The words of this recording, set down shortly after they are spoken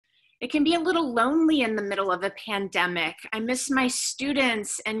It can be a little lonely in the middle of a pandemic. I miss my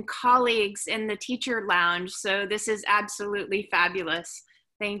students and colleagues in the teacher lounge, so this is absolutely fabulous.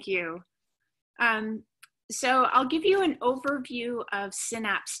 Thank you. So I'll give you an overview of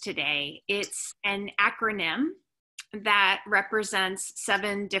SYNAPSE today. It's an acronym that represents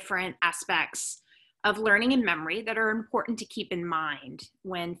 7 different aspects of learning and memory that are important to keep in mind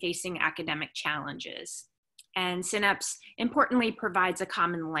when facing academic challenges. And SYNAPSE importantly provides a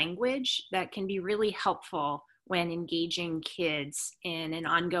common language that can be really helpful when engaging kids in an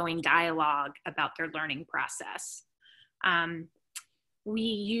ongoing dialogue about their learning process. We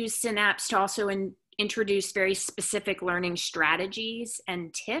use SYNAPSE to also introduce very specific learning strategies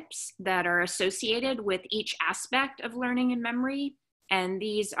and tips that are associated with each aspect of learning and memory. And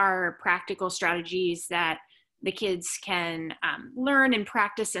these are practical strategies that the kids can learn and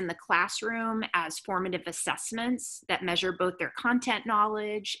practice in the classroom as formative assessments that measure both their content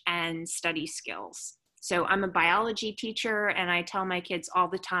knowledge and study skills. So I'm a biology teacher, and I tell my kids all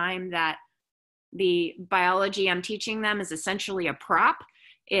the time that the biology I'm teaching them is essentially a prop.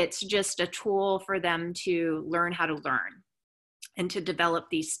 It's just a tool for them to learn how to learn and to develop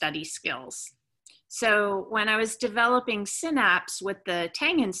these study skills. So when I was developing SYNAPSE with the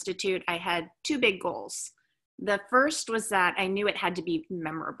Tang Institute, I had 2 big goals. The first was that I knew it had to be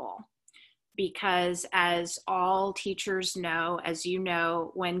memorable, because as all teachers know, as you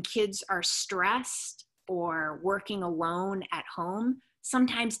know, when kids are stressed or working alone at home,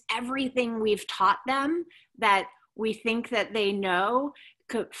 sometimes everything we've taught them that we think that they know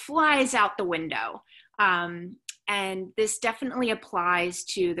flies out the window. And this definitely applies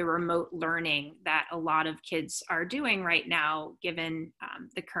to the remote learning that a lot of kids are doing right now, given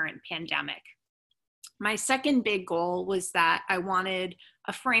the current pandemic. My second big goal was that I wanted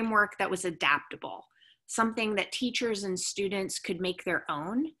a framework that was adaptable, something that teachers and students could make their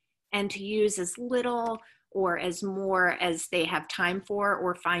own and to use as little or as more as they have time for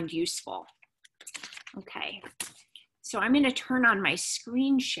or find useful. Okay, so I'm going to turn on my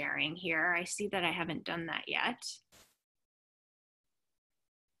screen sharing here. I see that I haven't done that yet.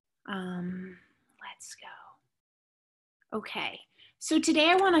 Let's go. Okay. So today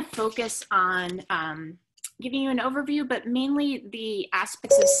I want to focus on giving you an overview, but mainly the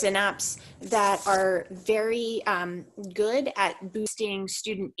aspects of SYNAPSE that are very good at boosting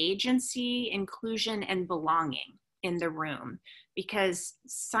student agency, inclusion, and belonging in the room, because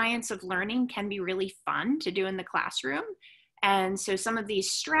science of learning can be really fun to do in the classroom. And so some of these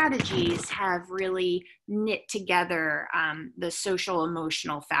strategies have really knit together the social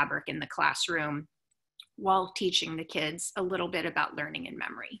emotional fabric in the classroom while teaching the kids a little bit about learning and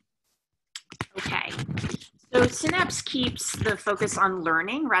memory. Okay, so SYNAPSE keeps the focus on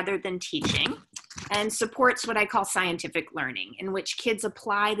learning rather than teaching and supports what I call scientific learning, in which kids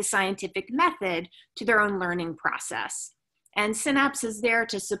apply the scientific method to their own learning process. And SYNAPSE is there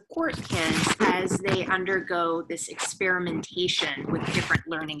to support kids as they undergo this experimentation with different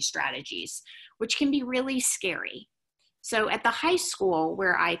learning strategies, which can be really scary. So at the high school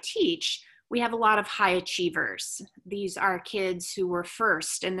where I teach, we have a lot of high achievers. These are kids who were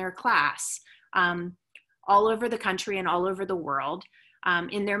first in their class all over the country and all over the world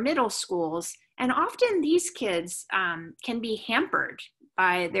in their middle schools. And often these kids can be hampered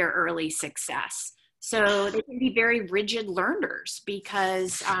by their early success. So they can be very rigid learners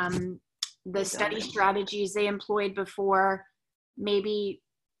because the study strategies they employed before, maybe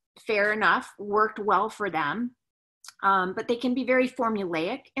fair enough, worked well for them. But they can be very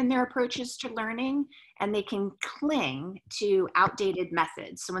formulaic in their approaches to learning, and they can cling to outdated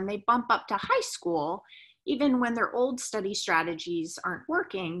methods. So when they bump up to high school, even when their old study strategies aren't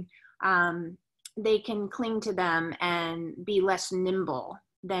working, they can cling to them and be less nimble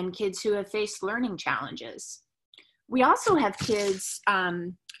than kids who have faced learning challenges. We also have kids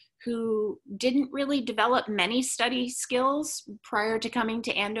who didn't really develop many study skills prior to coming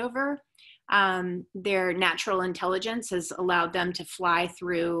to Andover. Their natural intelligence has allowed them to fly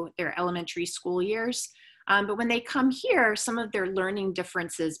through their elementary school years. But when they come here, some of their learning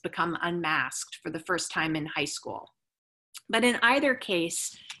differences become unmasked for the first time in high school. But in either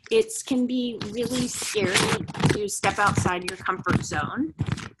case, it can be really scary to step outside your comfort zone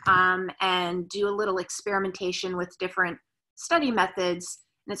and do a little experimentation with different study methods.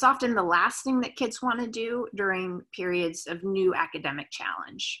 And it's often the last thing that kids want to do during periods of new academic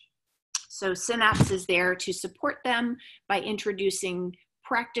challenge. So SYNAPSE is there to support them by introducing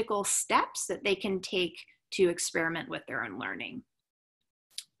practical steps that they can take to experiment with their own learning.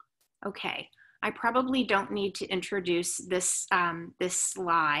 Okay, I probably don't need to introduce this, this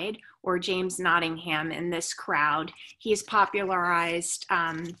slide or James Nottingham in this crowd. He has popularized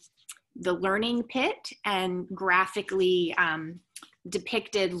the learning pit and graphically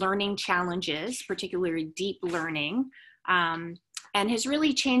depicted learning challenges, particularly deep learning, and has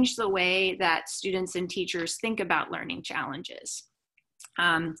really changed the way that students and teachers think about learning challenges.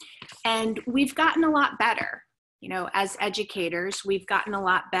 And we've gotten a lot better. You know, as educators, we've gotten a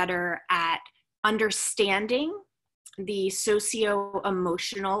lot better at understanding the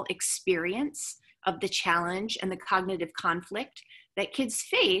socio-emotional experience of the challenge and the cognitive conflict that kids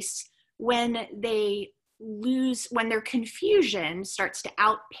face when when their confusion starts to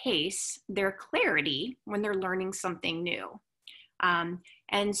outpace their clarity when they're learning something new.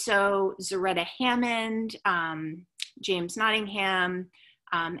 And so Zaretta Hammond, James Nottingham,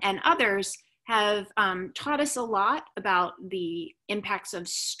 and others have taught us a lot about the impacts of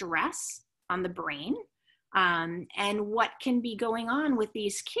stress on the brain, and what can be going on with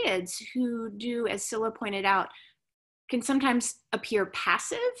these kids who do, as Scylla pointed out, can sometimes appear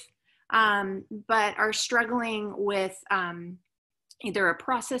passive, but are struggling with either a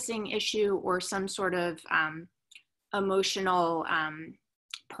processing issue or some sort of emotional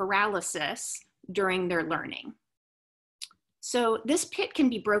paralysis during their learning. So this pit can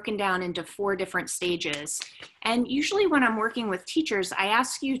be broken down into 4 different stages. And usually when I'm working with teachers, I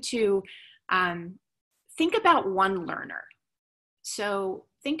ask you to think about one learner. So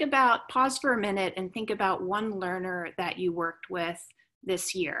pause for a minute and think about one learner that you worked with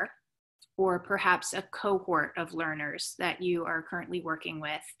this year, or perhaps a cohort of learners that you are currently working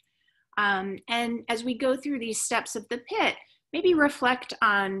with. And as we go through these steps of the pit, maybe reflect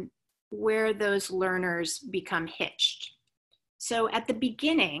on where those learners become hitched. So at the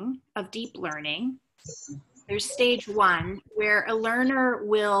beginning of deep learning, there's stage 1, where a learner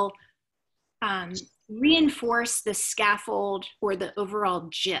will reinforce the scaffold or the overall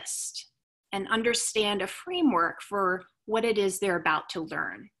gist and understand a framework for what it is they're about to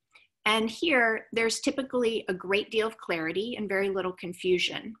learn. And here, there's typically a great deal of clarity and very little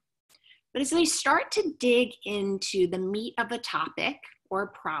confusion. But as they start to dig into the meat of a topic or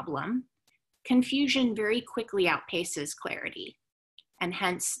a problem, confusion very quickly outpaces clarity, and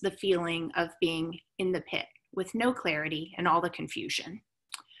hence the feeling of being in the pit with no clarity and all the confusion.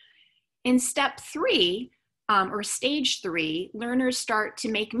 In step 3, or stage 3, learners start to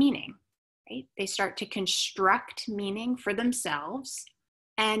make meaning, right? They start to construct meaning for themselves.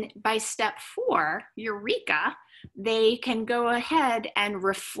 And by step 4, eureka, they can go ahead and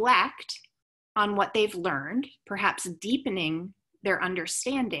reflect on what they've learned, perhaps deepening their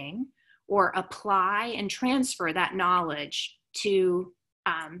understanding, or apply and transfer that knowledge to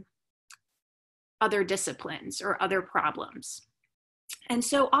other disciplines or other problems. And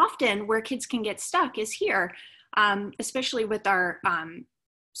so often where kids can get stuck is here, especially with our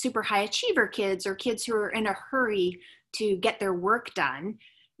super high achiever kids or kids who are in a hurry to get their work done.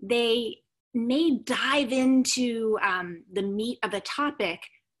 They may dive into the meat of a topic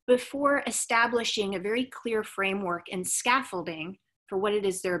before establishing a very clear framework and scaffolding for what it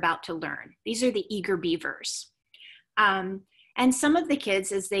is they're about to learn. These are the eager beavers. And some of the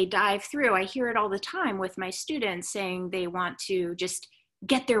kids, as they dive through, I hear it all the time with my students saying they want to just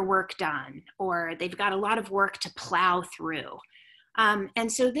get their work done, or they've got a lot of work to plow through. And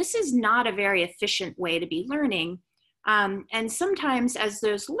so this is not a very efficient way to be learning. And sometimes as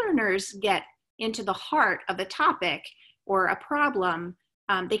those learners get into the heart of a topic or a problem,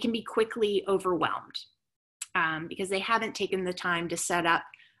 they can be quickly overwhelmed because they haven't taken the time to set up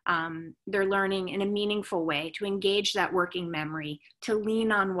their learning in a meaningful way, to engage that working memory, to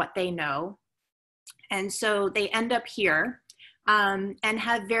lean on what they know. And so they end up here and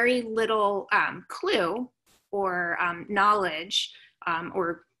have very little clue or knowledge,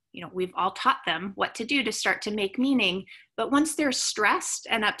 or we've all taught them what to do to start to make meaning. But once they're stressed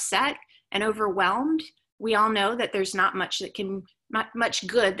and upset and overwhelmed, we all know that there's not much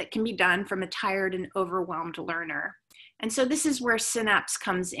good that can be done from a tired and overwhelmed learner. And so this is where SYNAPSE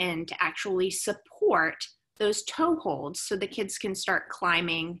comes in to actually support those toeholds so the kids can start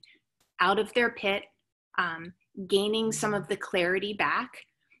climbing out of their pit, gaining some of the clarity back,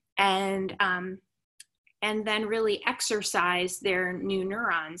 and then really exercise their new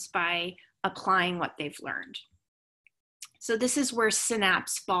neurons by applying what they've learned. So this is where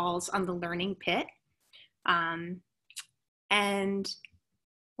SYNAPSE falls on the learning pit. And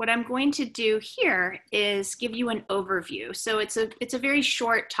what I'm going to do here is give you an overview. So it's a very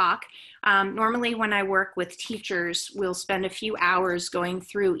short talk. Normally when I work with teachers, we'll spend a few hours going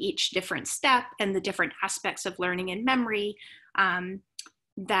through each different step and the different aspects of learning and memory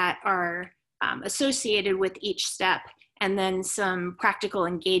that are associated with each step, and then some practical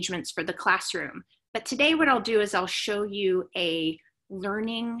engagements for the classroom. But today what I'll do is I'll show you a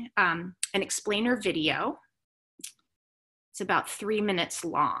learning, an explainer video. It's about 3 minutes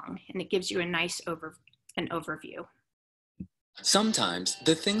long, and it gives you a nice overview. Sometimes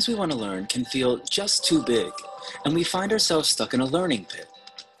the things we want to learn can feel just too big, and we find ourselves stuck in a learning pit.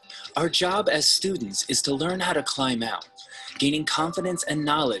 Our job as students is to learn how to climb out, gaining confidence and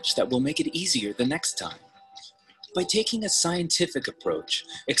knowledge that will make it easier the next time. By taking a scientific approach,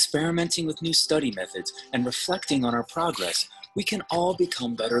 experimenting with new study methods, and reflecting on our progress, we can all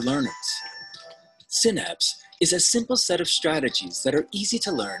become better learners. SYNAPSE is a simple set of strategies that are easy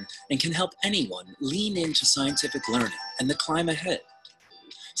to learn and can help anyone lean into scientific learning and the climb ahead.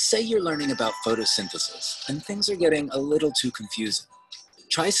 Say you're learning about photosynthesis and things are getting a little too confusing.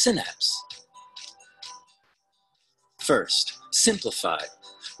 Try SYNAPSE. First, simplify.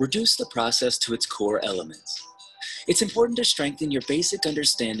 Reduce the process to its core elements. It's important to strengthen your basic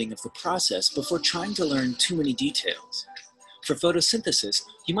understanding of the process before trying to learn too many details. For photosynthesis,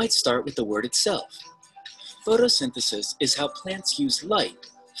 you might start with the word itself. Photosynthesis is how plants use light,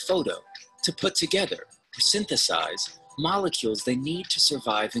 photo, to put together, or synthesize, molecules they need to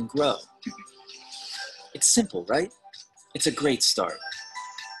survive and grow. It's simple, right? It's a great start.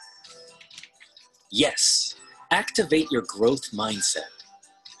 Yes, activate your growth mindset.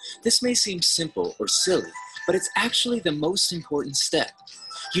 This may seem simple or silly, but it's actually the most important step.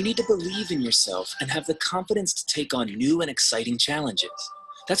 You need to believe in yourself and have the confidence to take on new and exciting challenges.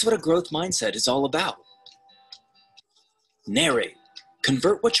 That's what a growth mindset is all about. Narrate.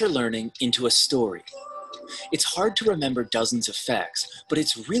 Convert what you're learning into a story. It's hard to remember dozens of facts, but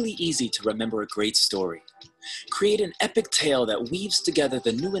it's really easy to remember a great story. Create an epic tale that weaves together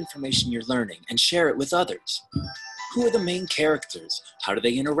the new information you're learning and share it with others. Who are the main characters? How do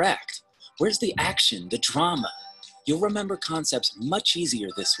they interact? Where's the action, the drama? You'll remember concepts much easier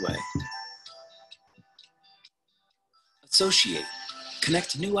this way. Associate.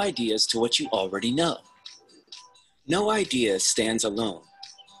 Connect new ideas to what you already know. No idea stands alone.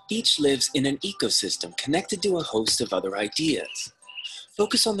 Each lives in an ecosystem connected to a host of other ideas.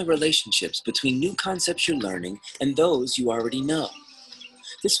 Focus on the relationships between new concepts you're learning and those you already know.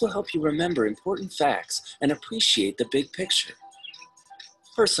 This will help you remember important facts and appreciate the big picture.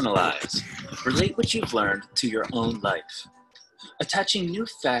 Personalize. Relate what you've learned to your own life. Attaching new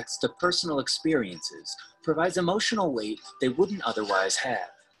facts to personal experiences provides emotional weight they wouldn't otherwise have.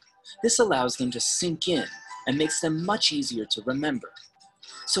 This allows them to sink in and makes them much easier to remember.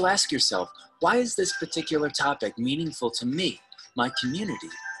 So ask yourself, why is this particular topic meaningful to me, my community,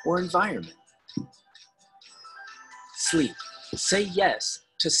 or environment? Sleep. Say yes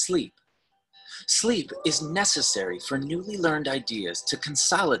to sleep. Sleep is necessary for newly learned ideas to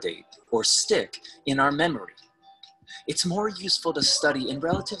consolidate or stick in our memory. It's more useful to study in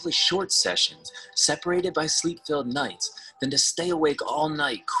relatively short sessions, separated by sleep-filled nights, than to stay awake all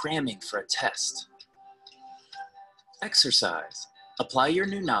night cramming for a test. Exercise. Apply your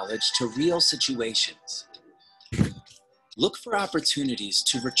new knowledge to real situations. Look for opportunities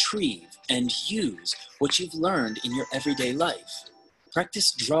to retrieve and use what you've learned in your everyday life.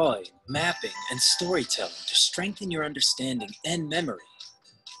 Practice drawing, mapping, and storytelling to strengthen your understanding and memory.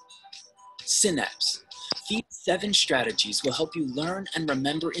 SYNAPSE. These 7 strategies will help you learn and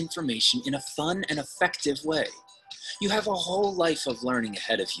remember information in a fun and effective way. You have a whole life of learning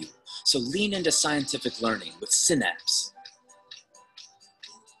ahead of you, so lean into scientific learning with SYNAPSE.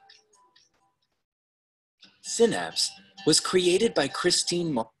 SYNAPSE was created by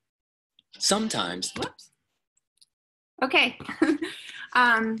Christine Mo. Sometimes. Whoops. Okay.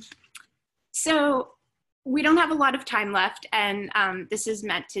 So we don't have a lot of time left, and this is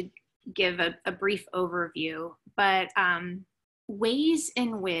meant to give a brief overview, but ways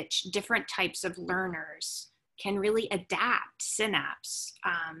in which different types of learners can really adapt SYNAPSE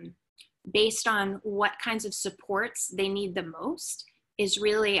based on what kinds of supports they need the most is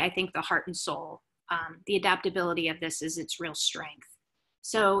really, I think, the heart and soul. The adaptability of this is its real strength.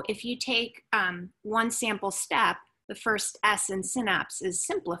 So if you take one sample step, the first S in SYNAPSE is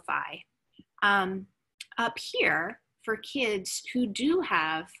simplify. Up here, for kids who do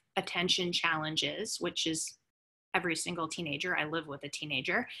have attention challenges, which is every single teenager, I live with a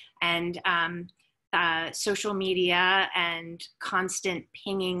teenager, and social media and constant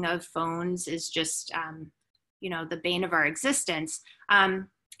pinging of phones is just, the bane of our existence.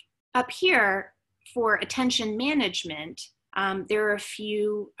 Up here, for attention management, there are a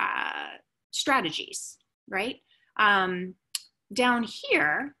few strategies, right? Down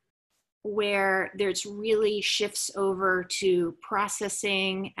here, where there's really shifts over to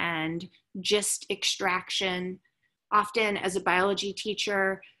processing and gist extraction. Often as a biology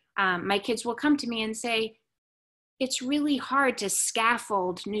teacher, my kids will come to me and say, it's really hard to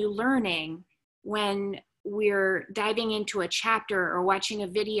scaffold new learning when we're diving into a chapter or watching a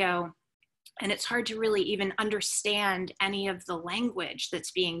video, and it's hard to really even understand any of the language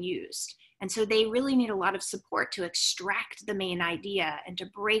that's being used. And so they really need a lot of support to extract the main idea and to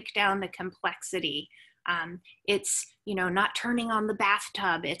break down the complexity. It's, not turning on the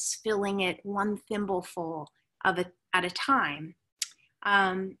bathtub, it's filling it one thimbleful at a time.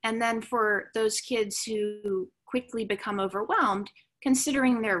 And then for those kids who quickly become overwhelmed,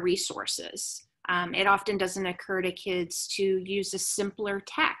 considering their resources. It often doesn't occur to kids to use a simpler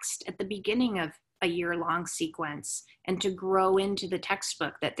text at the beginning of a year-long sequence and to grow into the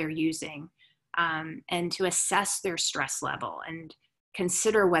textbook that they're using, and to assess their stress level and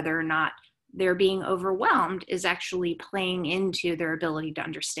consider whether or not their being overwhelmed is actually playing into their ability to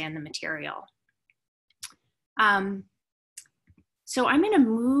understand the material. So I'm going to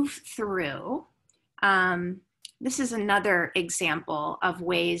move through. This is another example of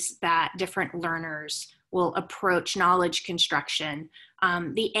ways that different learners will approach knowledge construction.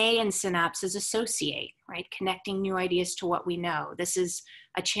 The A in SYNAPSE is associate, right? Connecting new ideas to what we know. This is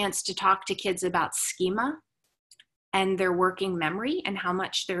a chance to talk to kids about schema and their working memory and how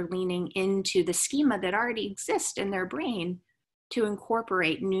much they're leaning into the schema that already exists in their brain to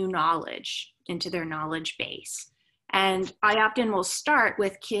incorporate new knowledge into their knowledge base. And I often will start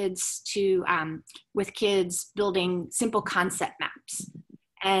with kids building simple concept maps.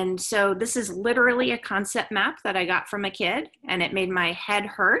 And so this is literally a concept map that I got from a kid, and it made my head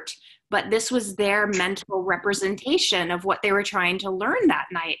hurt, but this was their mental representation of what they were trying to learn that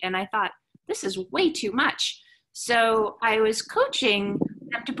night. And I thought, this is way too much. So I was coaching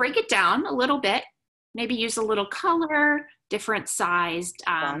them to break it down a little bit, maybe use a little color, different sized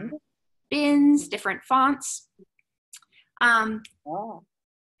bins, different fonts.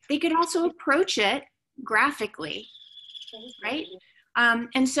 They could also approach it graphically, right?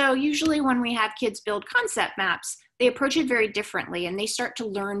 And so usually when we have kids build concept maps, they approach it very differently and they start to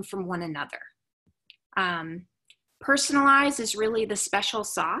learn from one another. Personalize is really the special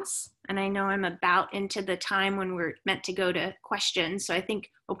sauce. And I know I'm about into the time when we're meant to go to questions. So I think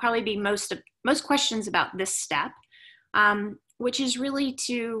we'll probably be most questions about this step, which is really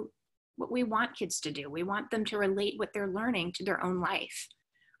to what we want kids to do. We want them to relate what they're learning to their own life.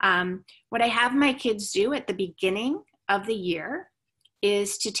 What I have my kids do at the beginning of the year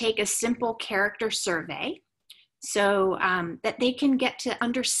is to take a simple character survey so that they can get to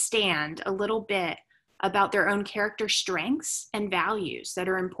understand a little bit about their own character strengths and values that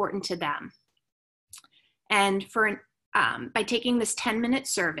are important to them. And by taking this 10-minute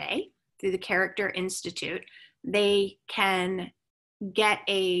survey through the Character Institute, they can get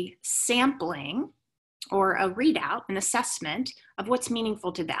a sampling or a readout, an assessment of what's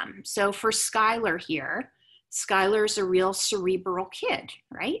meaningful to them. So for Skylar here, Skylar's a real cerebral kid,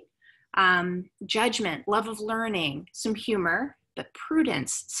 right? Judgment, love of learning, some humor, but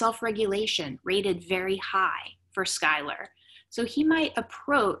prudence, self-regulation rated very high for Skylar. So he might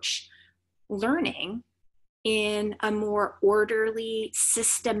approach learning in a more orderly,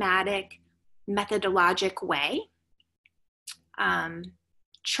 systematic, methodologic way.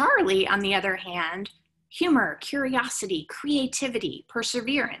 Charlie, on the other hand, humor, curiosity, creativity,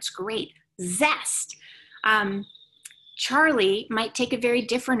 perseverance, great, zest. Charlie might take a very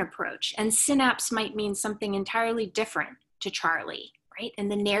different approach, and synapse might mean something entirely different to Charlie, right?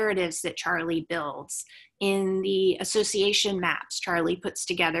 And the narratives that Charlie builds in the association maps Charlie puts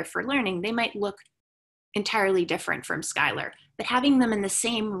together for learning, they might look entirely different from Skylar. But having them in the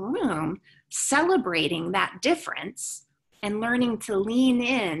same room, celebrating that difference and learning to lean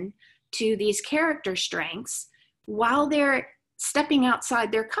in to these character strengths while they're stepping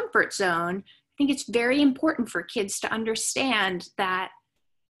outside their comfort zone, I think it's very important for kids to understand that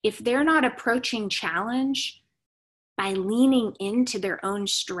if they're not approaching challenge by leaning into their own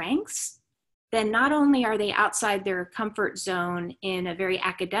strengths, then not only are they outside their comfort zone in a very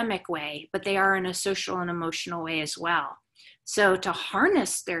academic way, but they are in a social and emotional way as well. So to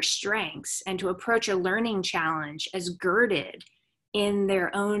harness their strengths and to approach a learning challenge as girded in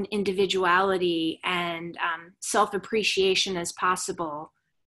their own individuality and self-appreciation as possible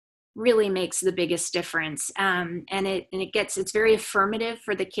really makes the biggest difference. It's very affirmative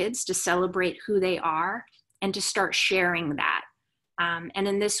for the kids to celebrate who they are and to start sharing that. And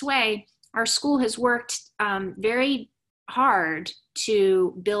in this way, our school has worked very hard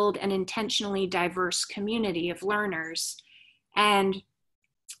to build an intentionally diverse community of learners. And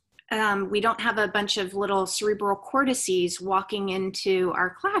we don't have a bunch of little cerebral cortices walking into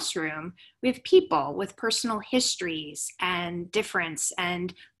our classroom. We have people with personal histories and difference.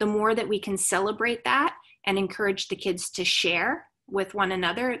 And the more that we can celebrate that and encourage the kids to share with one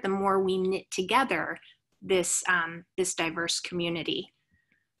another, the more we knit together this, this diverse community.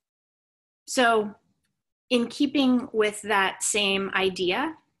 So in keeping with that same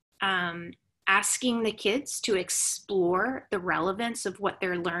idea, asking the kids to explore the relevance of what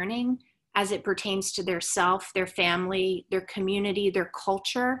they're learning as it pertains to their self, their family, their community, their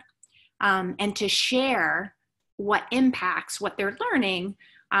culture, and to share what impacts what they're learning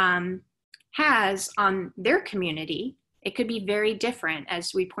has on their community. It could be very different.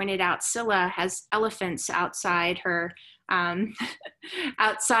 As we pointed out, Scylla has elephants outside her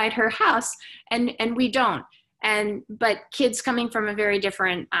outside her house, and we don't. But kids coming from a very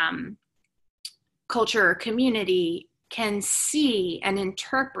different culture or community can see and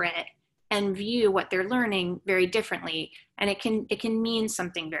interpret and view what they're learning very differently, and it can mean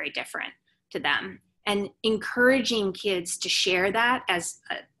something very different to them. And encouraging kids to share that as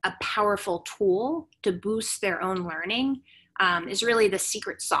a powerful tool to boost their own learning is really the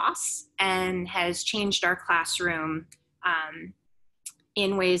secret sauce, and has changed our classroom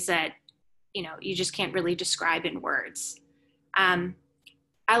in ways that, you know, you just can't really describe in words.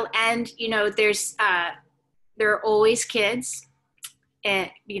 I'll end, you know, there are always kids,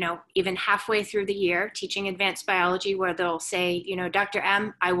 you know, even halfway through the year teaching advanced biology, where they'll say, you know, Dr.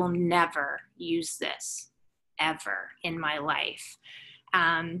 M, I will never use this ever in my life.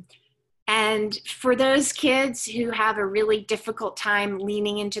 And for those kids who have a really difficult time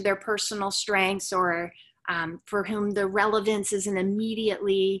leaning into their personal strengths, or for whom the relevance isn't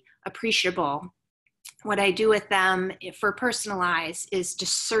immediately appreciable, what I do with them for personalize is to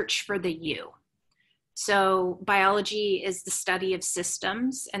search for the you. So biology is the study of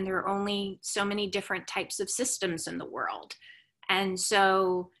systems, and there are only so many different types of systems in the world. And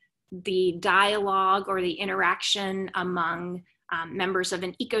so the dialogue or the interaction among members of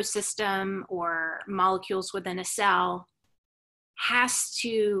an ecosystem or molecules within a cell has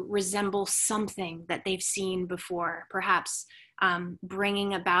to resemble something that they've seen before, perhaps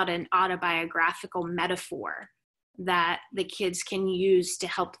bringing about an autobiographical metaphor that the kids can use to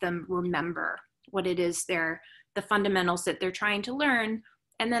help them remember what it is the fundamentals that they're trying to learn.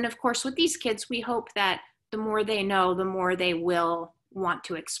 And then of course with these kids, we hope that the more they know, the more they will want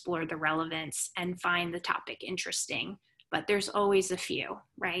to explore the relevance and find the topic interesting. But there's always a few,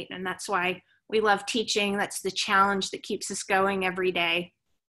 right? And that's why we love teaching. That's the challenge that keeps us going every day.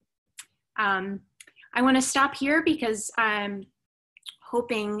 I want to stop here because I'm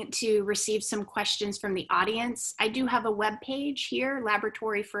hoping to receive some questions from the audience. I do have a web page here,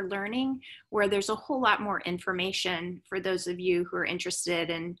 Laboratory for Learning, where there's a whole lot more information for those of you who are interested.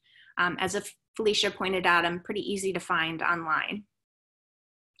 And as Felicia pointed out, I'm pretty easy to find online.